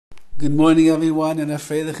Good morning, everyone, and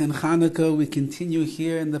Afreidach in Chanukah. We continue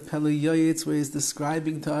here in the PELE YOETZ, where he's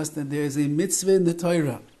describing to us that there is a mitzvah in the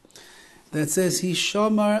Torah that says,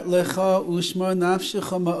 Hishamar lecha ushmar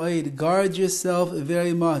nafshecha ma'od. Guard yourself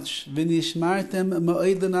very much. V'nishmartem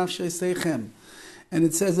ma'od l'nafshosechem. And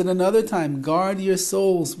it says at another time, guard your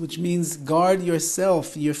souls, which means guard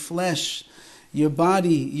yourself, your flesh, your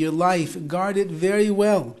body, your life. Guard it very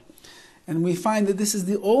well. And we find that this is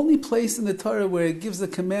the only place in the Torah where it gives a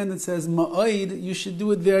command that says, Ma'od, you should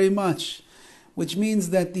do it very much. Which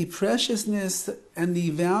means that the preciousness and the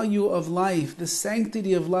value of life, the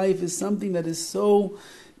sanctity of life, is something that is so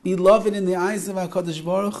beloved in the eyes of HaKadosh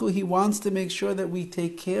Baruch Hu. He wants to make sure that we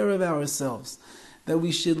take care of ourselves, that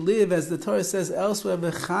we should live, as the Torah says elsewhere,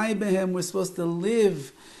 V'chai behem, we're supposed to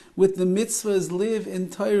live with the mitzvahs, live in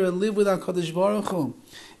Torah, live with HaKadosh Baruch Hu.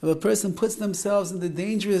 If a person puts themselves in the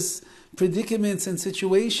dangerous predicaments and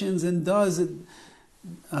situations and does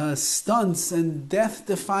stunts and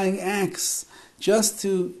death-defying acts just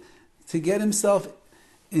to get himself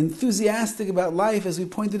enthusiastic about life, as we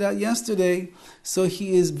pointed out yesterday, so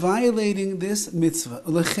he is violating this mitzvah.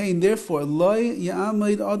 Therefore,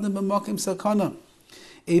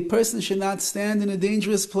 a person should not stand in a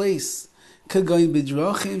dangerous place. He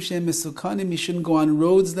shouldn't go on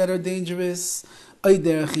roads that are dangerous. He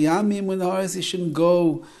shouldn't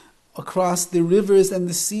go across the rivers and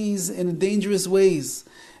the seas in dangerous ways.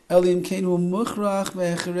 Unless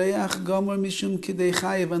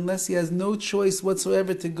he has no choice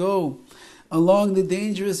whatsoever to go along the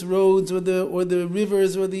dangerous roads or the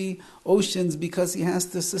rivers or the oceans, because he has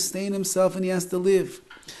to sustain himself and he has to live.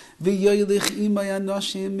 But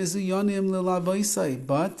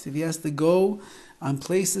if he has to go on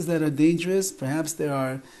places that are dangerous, perhaps there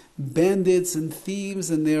are bandits and thieves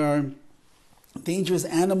and there are dangerous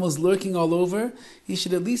animals lurking all over, he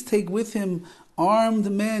should at least take with him armed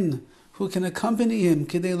men who can accompany him.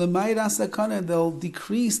 They'll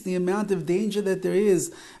decrease the amount of danger that there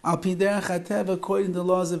is according to the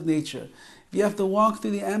laws of nature. If you have to walk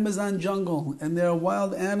through the Amazon jungle and there are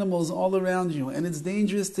wild animals all around you and it's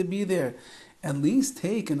dangerous to be there, at least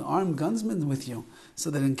take an armed gunsman with you, so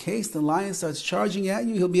that in case the lion starts charging at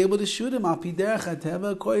you, he'll be able to shoot him. According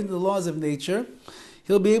to the laws of nature,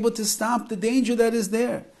 he'll be able to stop the danger that is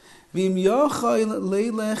there. However,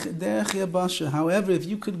 if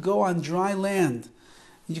you could go on dry land,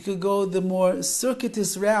 you could go the more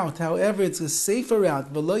circuitous route, however, it's a safer route,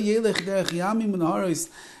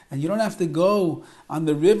 and you don't have to go on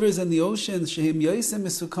the rivers and the oceans,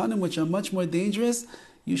 which are much more dangerous,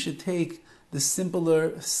 you should take the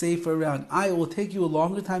simpler, safer route. It will take you a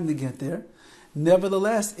longer time to get there.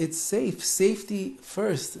 Nevertheless, it's safe. Safety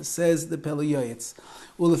first, says the PELE YOETZ.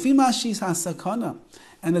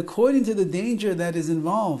 And according to the danger that is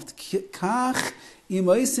involved, if HaKadosh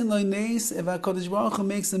Baruch Hu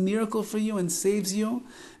makes a miracle for you and saves you,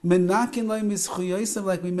 like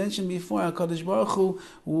we mentioned before, HaKadosh Baruch Hu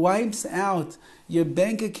wipes out your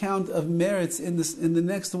bank account of merits in the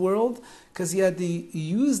next world, because he had to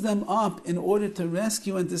use them up in order to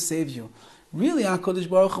rescue and to save you. Really, HaKadosh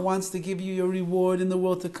Baruch Hu wants to give you your reward in the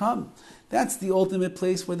world to come. That's the ultimate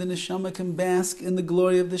place where the neshama can bask in the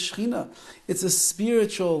glory of the Shekhinah. It's a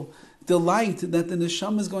spiritual delight that the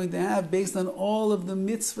neshama is going to have based on all of the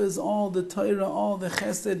mitzvahs, all the Torah, all the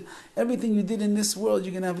chesed, everything you did in this world.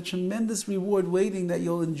 You're going to have a tremendous reward waiting that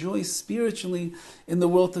you'll enjoy spiritually in the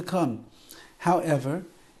world to come. However,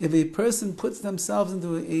 if a person puts themselves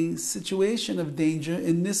into a situation of danger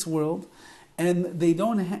in this world, and they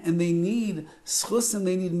need schusim,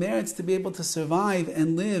 they need merits to be able to survive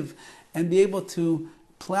and live and be able to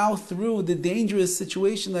plow through the dangerous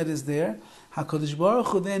situation that is there, HaKadosh Baruch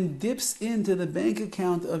Hu then dips into the bank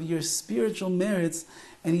account of your spiritual merits,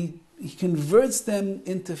 and he converts them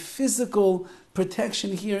into physical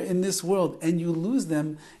protection here in this world, and you lose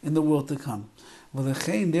them in the world to come.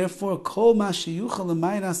 Therefore,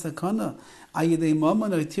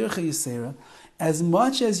 as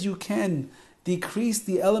much as you can decrease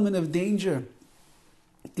the element of danger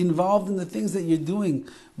involved in the things that you're doing,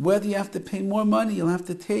 whether you have to pay more money, you'll have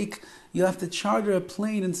to charter a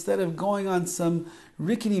plane instead of going on some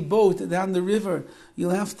rickety boat down the river.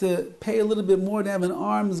 You'll have to pay a little bit more to have an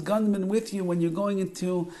armed gunman with you when you're going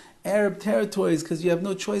into Arab territories, because you have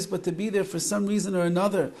no choice but to be there for some reason or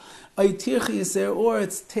another. Or it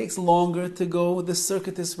takes longer to go the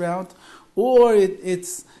circuitous route, or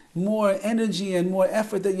it's more energy and more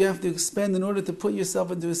effort that you have to expend in order to put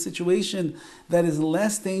yourself into a situation that is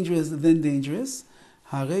less dangerous than dangerous.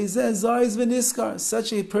 Such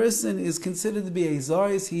a person is considered to be a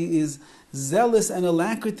zaris. He is zealous and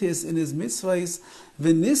alacritous in his mitzvahs.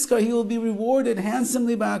 V'niskar, he will be rewarded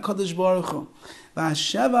handsomely by HaKadosh Baruch Hu.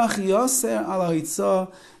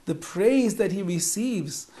 The praise that he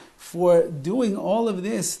receives for doing all of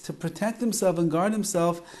this to protect himself and guard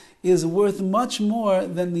himself is worth much more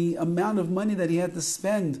than the amount of money that he had to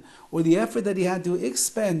spend or the effort that he had to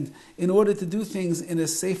expend in order to do things in a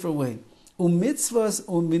safer way. Umitzvahs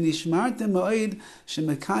uminishmartem ma'id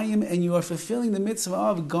shemekayim, and you are fulfilling the mitzvah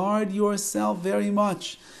of guard yourself very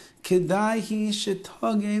much. Kedai hi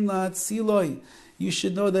shetagein la'atziloi. You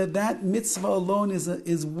should know that that mitzvah alone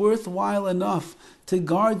is worthwhile enough to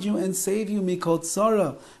guard you and save you mikol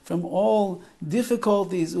tzara, from all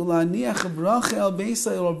difficulties. Ulaniach bracha el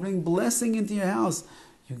beisai, or bring blessing into your house.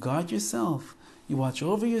 You guard yourself. You watch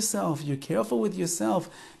over yourself. You're careful with yourself.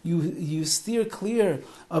 You steer clear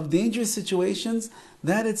of dangerous situations.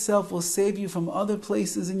 That itself will save you from other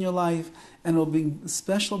places in your life, and will bring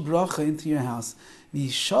special bracha into your house.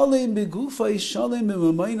 You'll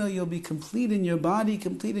be complete in your body,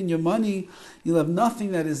 complete in your money. You'll have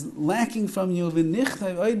nothing that is lacking from you.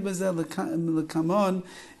 Later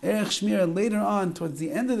on, towards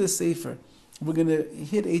the end of the Sefer, we're going to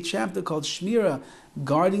hit a chapter called Shmira,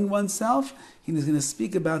 guarding oneself. He's going to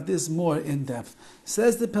speak about this more in depth.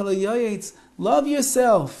 Says the PELE YOETZ, love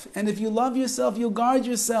yourself. And if you love yourself, you'll guard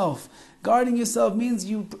yourself. Guarding yourself means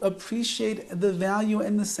you appreciate the value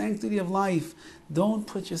and the sanctity of life. Don't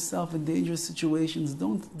put yourself in dangerous situations.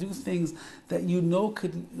 Don't do things that you know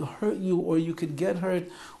could hurt you, or you could get hurt,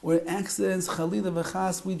 or accidents. Chalila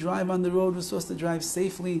v'chas, we drive on the road, we're supposed to drive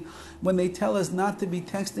safely. When they tell us not to be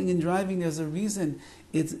texting and driving, there's a reason.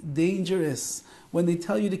 It's dangerous. When they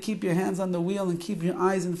tell you to keep your hands on the wheel and keep your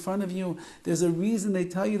eyes in front of you, there's a reason they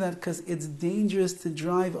tell you that, because it's dangerous to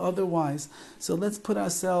drive otherwise. So let's put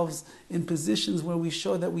ourselves in positions where we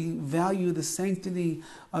show that we value the sanctity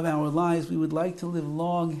of our lives. We would like to live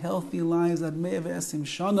long, healthy lives, at Me'ev Esim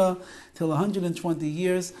Shana, till 120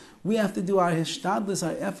 years. We have to do our hishtadlis,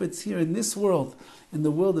 our efforts here in this world, in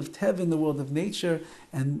the world of Tev, in the world of nature.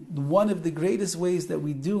 And one of the greatest ways that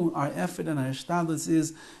we do our effort and our hishtadlis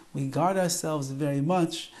is we guard ourselves very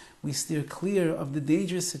much. We steer clear of the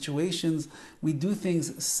dangerous situations. We do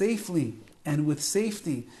things safely and with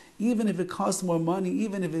safety, even if it costs more money,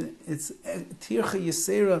 even if it's tircha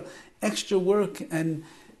yisera, extra work and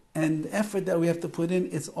effort that we have to put in.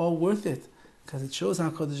 It's all worth it, because it shows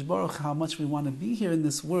HaKadosh Baruch how much we want to be here in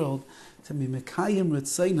this world, to be mekayim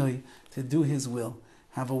ritzaynoi, to do His will.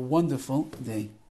 Have a wonderful day.